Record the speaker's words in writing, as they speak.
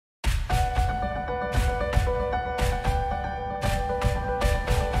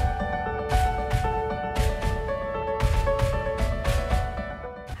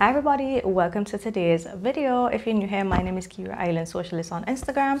Hi everybody, welcome to today's video. If you're new here, my name is Kira Island Socialist on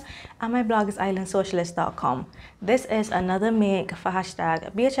Instagram and my blog is islandsocialist.com. This is another make for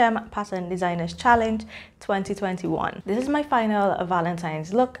hashtag BHM Pattern Designers Challenge 2021. This is my final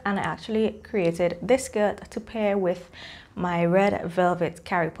Valentine's look and I actually created this skirt to pair with my red velvet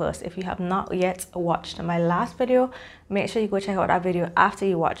carry purse. If you have not yet watched my last video, make sure you go check out that video after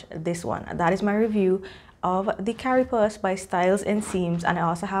you watch this one. That is my review of the carry purse by Styles and Seams, and I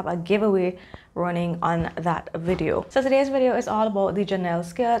also have a giveaway running on that video. So today's video is all about the Janelle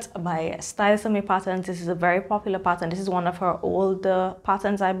skirt by Styles and Patterns. This is a very popular pattern. This is one of her older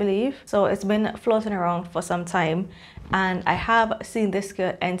patterns, I believe. So it's been floating around for some time and I have seen this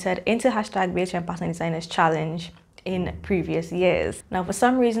skirt entered into hashtag BHM Pattern Designers Challenge in previous years. Now for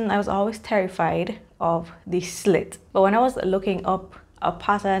some reason I was always terrified of the slit, but when I was looking up a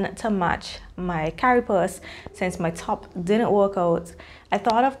pattern to match my carry purse, since my top didn't work out, I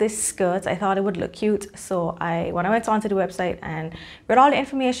thought of this skirt. I thought it would look cute, so when I went onto the website and read all the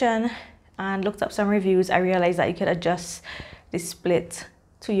information and looked up some reviews, I realized that you could adjust the split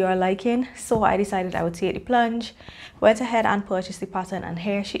to your liking. So I decided I would take the plunge, went ahead and purchased the pattern, and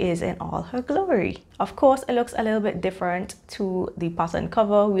here she is in all her glory. Of course it looks a little bit different to the pattern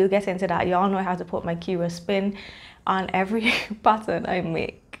cover. We'll get into that. Y'all know I have to put my Kira spin on every pattern I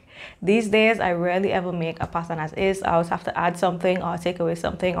make. These days I rarely ever make a pattern as is. I always have to add something or take away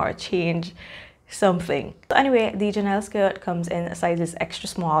something or change something. So anyway, the Janelle skirt comes in sizes extra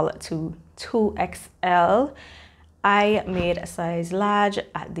small to 2XL. I made a size large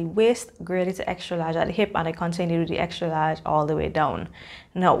at the waist, graded to extra large at the hip, and I continued with the extra large all the way down.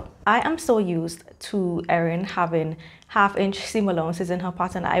 Now, I am so used to Erin having half-inch seam allowances in her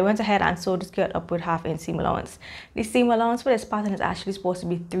pattern. I went ahead and sewed the skirt up with half-inch seam allowance. The seam allowance for this pattern is actually supposed to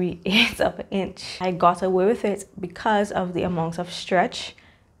be 3/8 of an inch. I got away with it because of the amount of stretch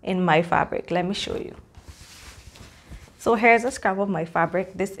in my fabric. Let me show you. So here's a scrap of my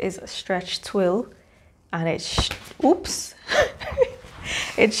fabric. This is a stretch twill, and it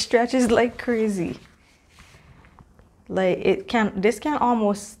it stretches like crazy. Like this can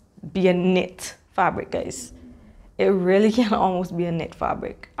almost be a knit fabric, guys. It really can almost be a knit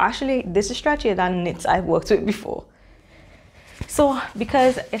fabric. Actually, this is stretchier than knits I've worked with before. So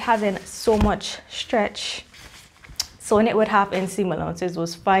because it has in so much stretch, sewing it with half-inch seam allowances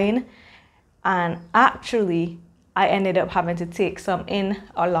was fine. And actually I ended up having to take some in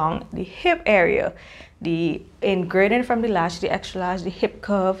along the hip area. In grading from the large to the extra large, the hip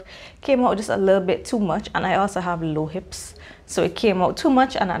curve came out just a little bit too much, and I also have low hips, so it came out too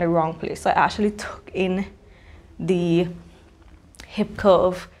much and at the wrong place. So I actually took in the hip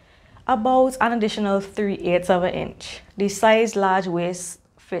curve about an additional 3/8 of an inch. The size large waist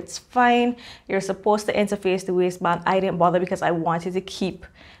fits fine. You're supposed to interface the waistband. I didn't bother because I wanted to keep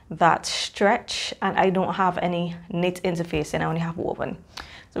that stretch, and I don't have any knit interfacing. I only have woven.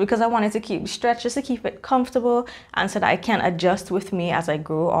 So because I wanted to keep the stretch just to keep it comfortable and so that I can adjust with me as I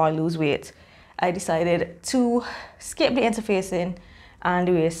grow or lose weight, I decided to skip the interfacing, and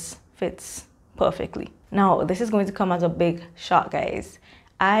the waist fits perfectly. Now this is going to come as a big shock, guys.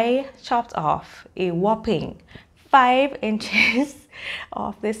 I chopped off a whopping 5 inches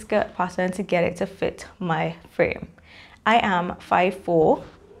of this skirt pattern to get it to fit my frame. I am 5'4".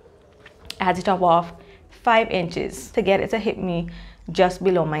 I had to chop off 5 inches to get it to hit me just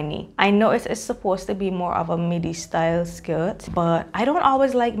below my knee. I know it is supposed to be more of a midi style skirt, but I don't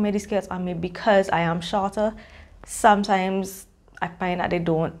always like midi skirts on me because I am shorter. Sometimes I find that they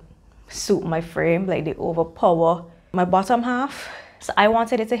don't suit my frame, like they overpower my bottom half. So I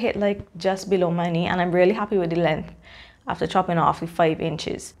wanted it to hit like just below my knee, and I'm really happy with the length after chopping off the 5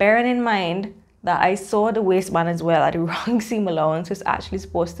 inches. Bearing in mind that I saw the waistband as well at the wrong seam allowance. It's actually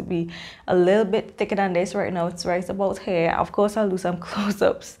supposed to be a little bit thicker than this. Right now it's right about here. Of course I'll do some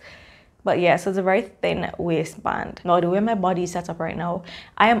close-ups, but yeah, so it's a very thin waistband. Now the way my body is set up right now,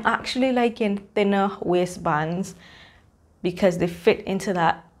 I am actually liking thinner waistbands because they fit into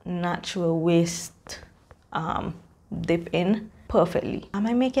that natural waist dip in perfectly. Am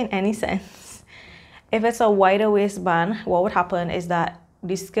I making any sense? If it's a wider waistband, what would happen is that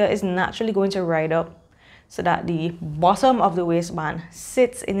the skirt is naturally going to ride up so that the bottom of the waistband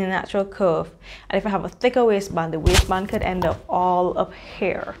sits in a natural curve. And if I have a thicker waistband, the waistband could end up all up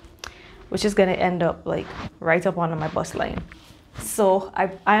here, which is going to end up like right up under my bust line. So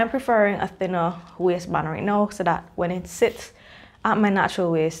I am preferring a thinner waistband right now so that when it sits at my natural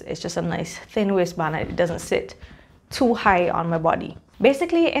waist, it's just a nice thin waistband and it doesn't sit too high on my body.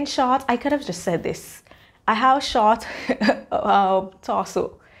 Basically, in short, I could have just said this. I have short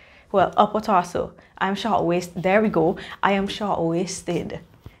torso, well, upper torso. I'm short waist. There we go. I am short waisted.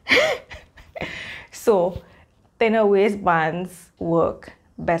 So thinner waistbands work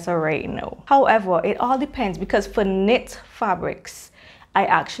better right now. However, it all depends, because for knit fabrics, I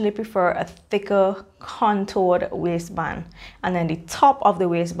actually prefer a thicker contoured waistband, and then the top of the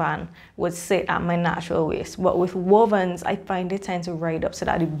waistband would sit at my natural waist. But with wovens, I find they tend to ride up so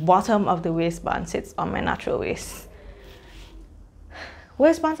that the bottom of the waistband sits on my natural waist.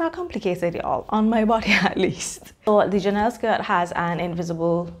 Waistbands are complicated, y'all, on my body at least. So the Janelle skirt has an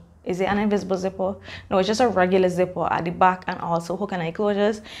invisible, is it an invisible zipper? No, it's just a regular zipper at the back and also hook and eye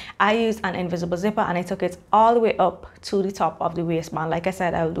closures. I used an invisible zipper and I took it all the way up to the top of the waistband. Like I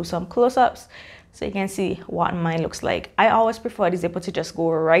said, I will do some close-ups so you can see what mine looks like. I always prefer the zipper to just go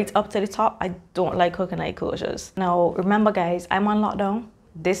right up to the top. I don't like hook and eye closures. Now, remember guys, I'm on lockdown.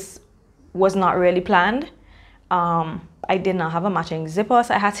 This was not really planned. I did not have a matching zipper,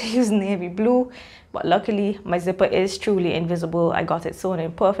 so I had to use navy blue, but luckily my zipper is truly invisible. I got it sewn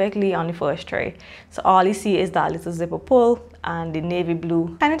in perfectly on the first try. So all you see is that little zipper pull, and the navy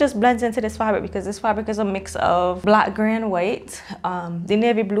blue kind of just blends into this fabric because this fabric is a mix of black, gray and white. The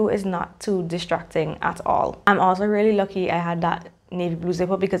navy blue is not too distracting at all. I'm also really lucky I had that navy blue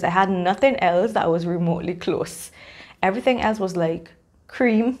zipper because I had nothing else that was remotely close. Everything else was like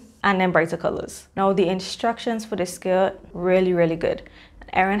cream and then brighter colors. Now the instructions for this skirt, really good.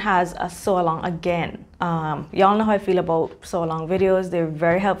 Erin has a sew along again. Y'all know how I feel about sew along videos. They're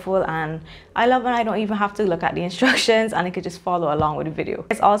very helpful, and I love when I don't even have to look at the instructions and I could just follow along with the video.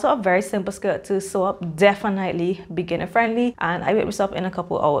 It's also a very simple skirt to sew up, definitely beginner friendly, and I whipped this up in a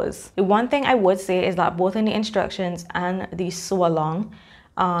couple hours. The one thing I would say is that both in the instructions and the sew along,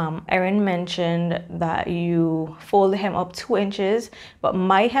 Erin mentioned that you fold the hem up 2 inches, but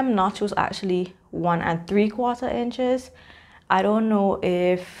my hem notch was actually 1 3/4 inches. I don't know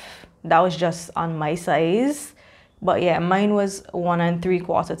if that was just on my size, but yeah, mine was 1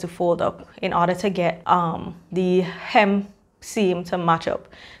 3/4 to fold up in order to get the hem seam to match up.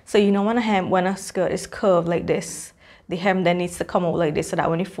 So you know when a skirt is curved like this, the hem then needs to come out like this so that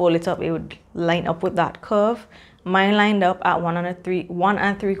when you fold it up, it would line up with that curve. Mine lined up at 1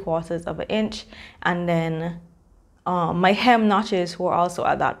 3/4 inch, and then my hem notches were also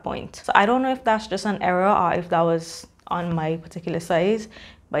at that point. So I don't know if that's just an error or if that was on my particular size,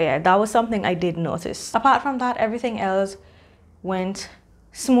 but yeah, that was something I did notice. Apart from that, everything else went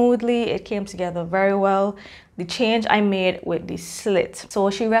smoothly. It came together very well. The change I made with the slit, so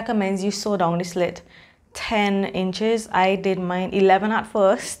she recommends you sew down the slit 10 inches. I did mine 11 at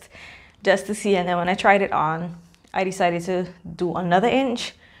first just to see, and then when I tried it on, I decided to do another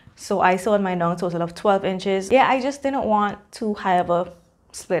inch. So I sewed mine down a total of 12 inches. Yeah, I just didn't want too high of a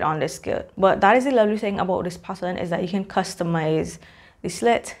split on this skirt. But that is the lovely thing about this pattern, is that you can customize the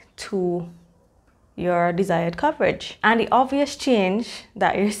slit to your desired coverage. And the obvious change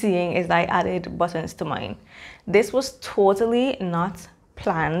that you're seeing is I added buttons to mine. This was totally not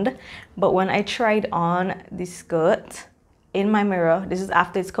planned, but when I tried on the skirt in my mirror, this is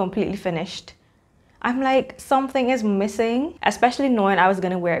after it's completely finished, I'm like, something is missing, especially knowing I was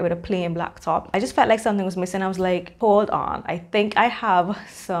gonna wear it with a plain black top. I just felt like something was missing. I was like, hold on, I think I have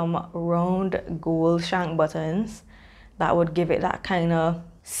some round gold shank buttons that would give it that kind of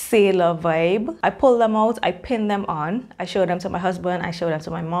sailor vibe. I pulled them out, I pinned them on, I showed them to my husband, I showed them to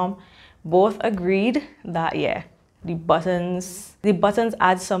my mom. Both agreed that yeah, the buttons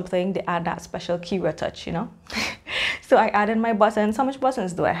add something. They add that special Kira touch, you know. So I added my buttons. How much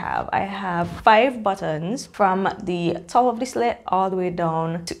buttons do I have? I have 5 buttons from the top of the slit all the way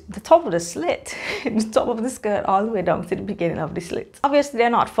down to the top of the slit, the top of the skirt all the way down to the beginning of the slit. Obviously they're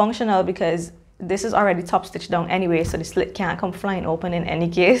not functional because this is already top stitched down anyway, so the slit can't come flying open in any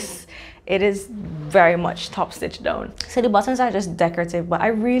case. It is very much top stitched down. So the buttons are just decorative, but I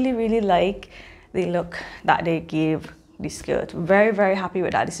really like the look that they gave the skirt. Very happy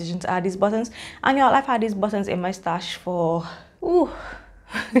with that decision to add these buttons. And y'all, I've had these buttons in my stash for 2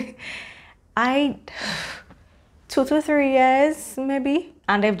 to 3 years maybe,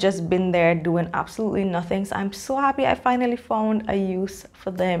 and they've just been there doing absolutely nothing. So I'm so happy I finally found a use for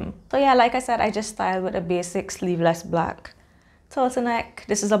them. So yeah, like I said, I just styled with a basic sleeveless black turtleneck.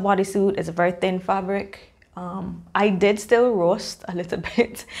 This is a bodysuit. It's a very thin fabric. I did still roast a little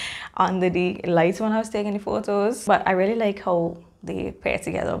bit under the lights when I was taking the photos, but I really like how they pair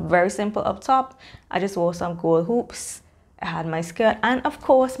together. Very simple up top. I just wore some gold hoops. I had my skirt and of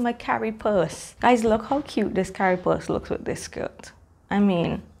course my carry purse. Guys, look how cute this carry purse looks with this skirt. I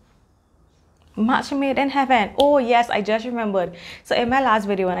mean, match made in heaven. Oh yes, I just remembered. So in my last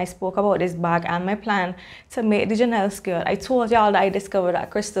video when I spoke about this bag and my plan to make the Janelle skirt, I told y'all that I discovered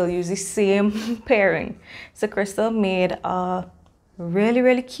that Crystal used the same pairing. So Crystal made a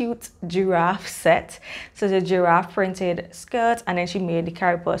really cute giraffe set. So the giraffe printed skirt, and then she made the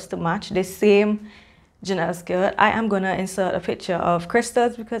carapace to match this same Janelle skirt. I am gonna insert a picture of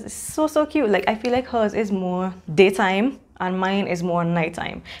Crystal's because it's so cute. Like, I feel like hers is more daytime and mine is more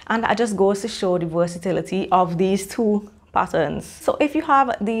nighttime, and that just goes to show the versatility of these two patterns. So if you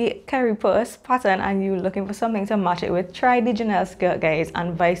have the carapace pattern and you're looking for something to match it with, try the Janelle skirt, guys,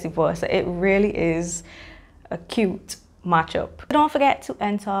 and vice versa. It really is a cute matchup. Don't forget to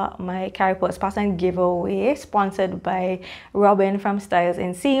enter my carapace pattern giveaway sponsored by Robin from Styles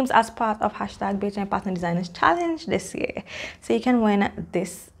in Seams as part of hashtag bhmpatterndesigners challenge this year. So you can win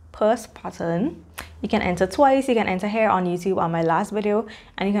this purse pattern. You can enter twice. You can enter here on YouTube on my last video,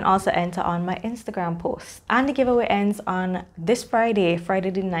 and you can also enter on my Instagram post. And the giveaway ends on this Friday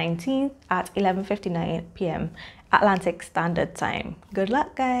the 19th at 11:59 p.m. Atlantic Standard Time. Good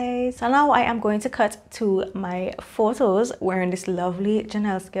luck, guys. So now I am going to cut to my photos wearing this lovely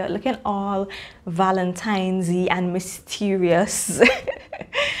Janelle skirt, looking all Valentine's-y and mysterious.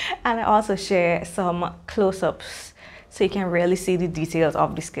 And I also share some close-ups so you can really see the details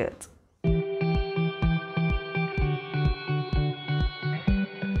of the skirt.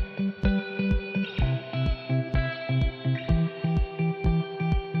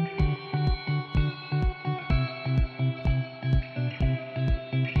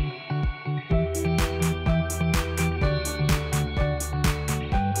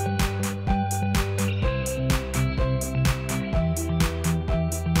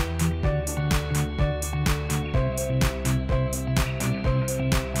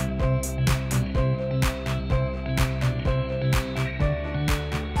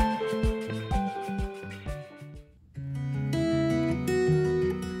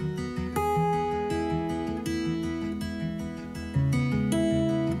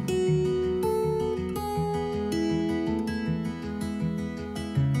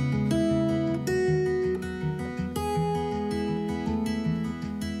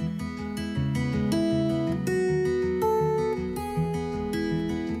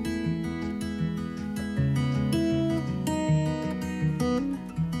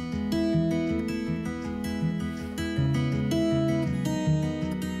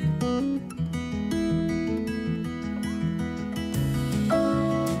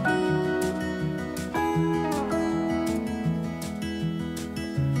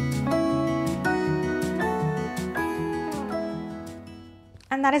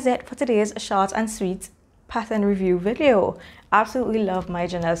 And that is it for today's short and sweet pattern review video. Absolutely love my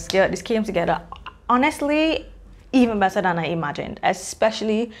Janelle skirt. This came together, honestly, even better than I imagined,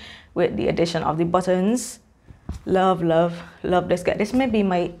 especially with the addition of the buttons. Love this skirt. This may be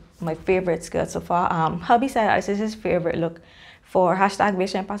my favorite skirt so far. Hubby said this is his favorite look for hashtag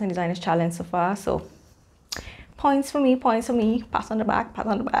bhmpatterndesigners challenge so far. So points for me, pat on the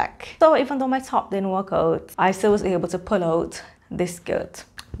back. So even though my top didn't work out, I still was able to pull out this skirt.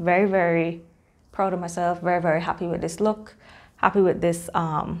 Very proud of myself, very happy with this look, happy with this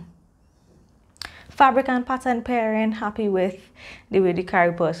fabric and pattern pairing, happy with the way the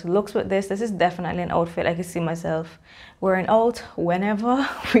carapace looks with this. This is definitely an outfit I can see myself wearing out whenever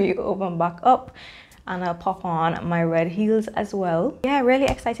we open back up, and I'll pop on my red heels as well. Yeah, really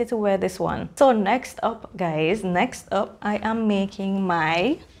excited to wear this one. So next up, guys, I am making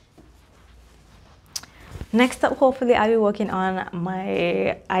my hopefully I'll be working on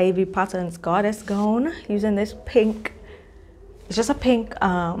my Ivy Patterns goddess gown using this pink. It's just a pink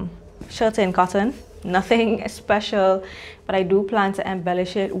shirt in cotton, nothing special, but I do plan to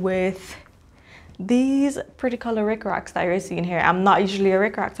embellish it with these pretty color rickracks that you're seeing here. I'm not usually a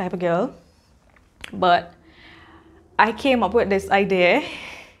rickrack type of girl, but I came up with this idea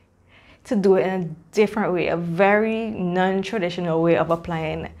to do it in a different way, a very non-traditional way of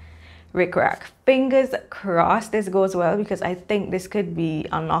applying rickrack. Fingers crossed this goes well, because I think this could be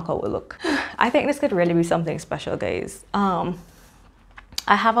a knockout look. I think this could really be something special, guys.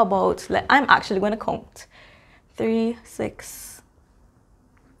 I have about, I'm actually going to count 3, 6,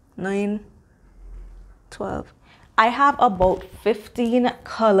 9, 12. I have about 15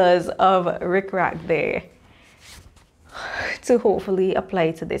 colors of rickrack there to hopefully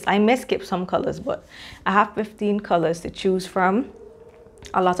apply to this. I may skip some colors, but I have 15 colors to choose from.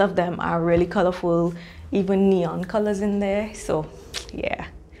 A lot of them are really colorful, even neon colors in there. So yeah,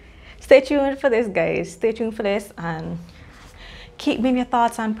 stay tuned for this, guys. Stay tuned for this, and keep me in your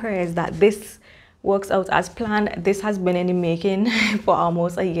thoughts and prayers that this works out as planned. This has been in the making for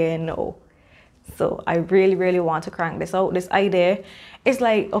almost a year now. So I really want to crank this out. This idea is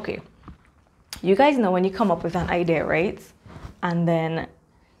like, okay, you guys know when you come up with an idea, right? And then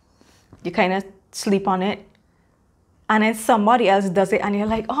you kind of sleep on it, and then somebody else does it and you're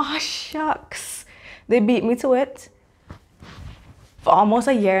like, oh shucks, they beat me to it. For almost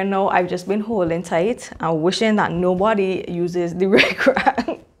a year now, I've just been holding tight and wishing that nobody uses the red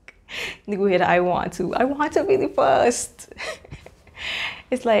rank the way that I want to. I want to be the first.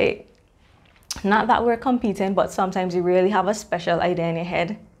 It's like, not that we're competing, but sometimes you really have a special idea in your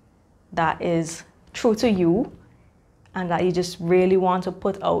head that is true to you and that you just really want to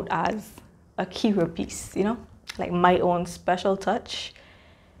put out as a hero piece, you know, like my own special touch.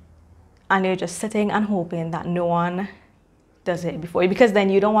 And you're just sitting and hoping that no one does it before you, because then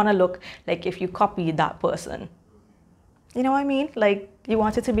you don't want to look like if you copy that person. You know what I mean? Like, you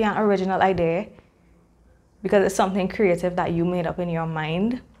want it to be an original idea because it's something creative that you made up in your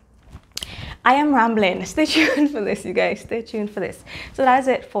mind. I am rambling. Stay tuned for this, you guys. Stay tuned for this. So that is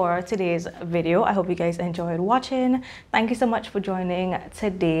it for today's video. I hope you guys enjoyed watching. Thank you so much for joining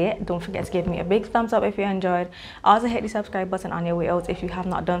today. Don't forget to give me a big thumbs up if you enjoyed. Also hit the subscribe button on your way out if you have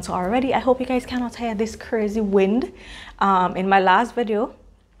not done so already. I hope you guys cannot hear this crazy wind. In my last video,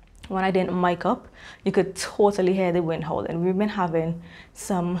 when I didn't mic up, you could totally hear the wind howling. We've been having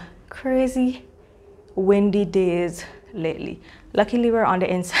some crazy windy days lately. Luckily we're on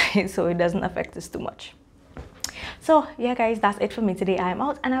the inside, so it doesn't affect us too much. So yeah guys, that's it for me today. I am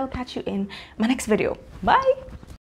out and I will catch you in my next video. Bye.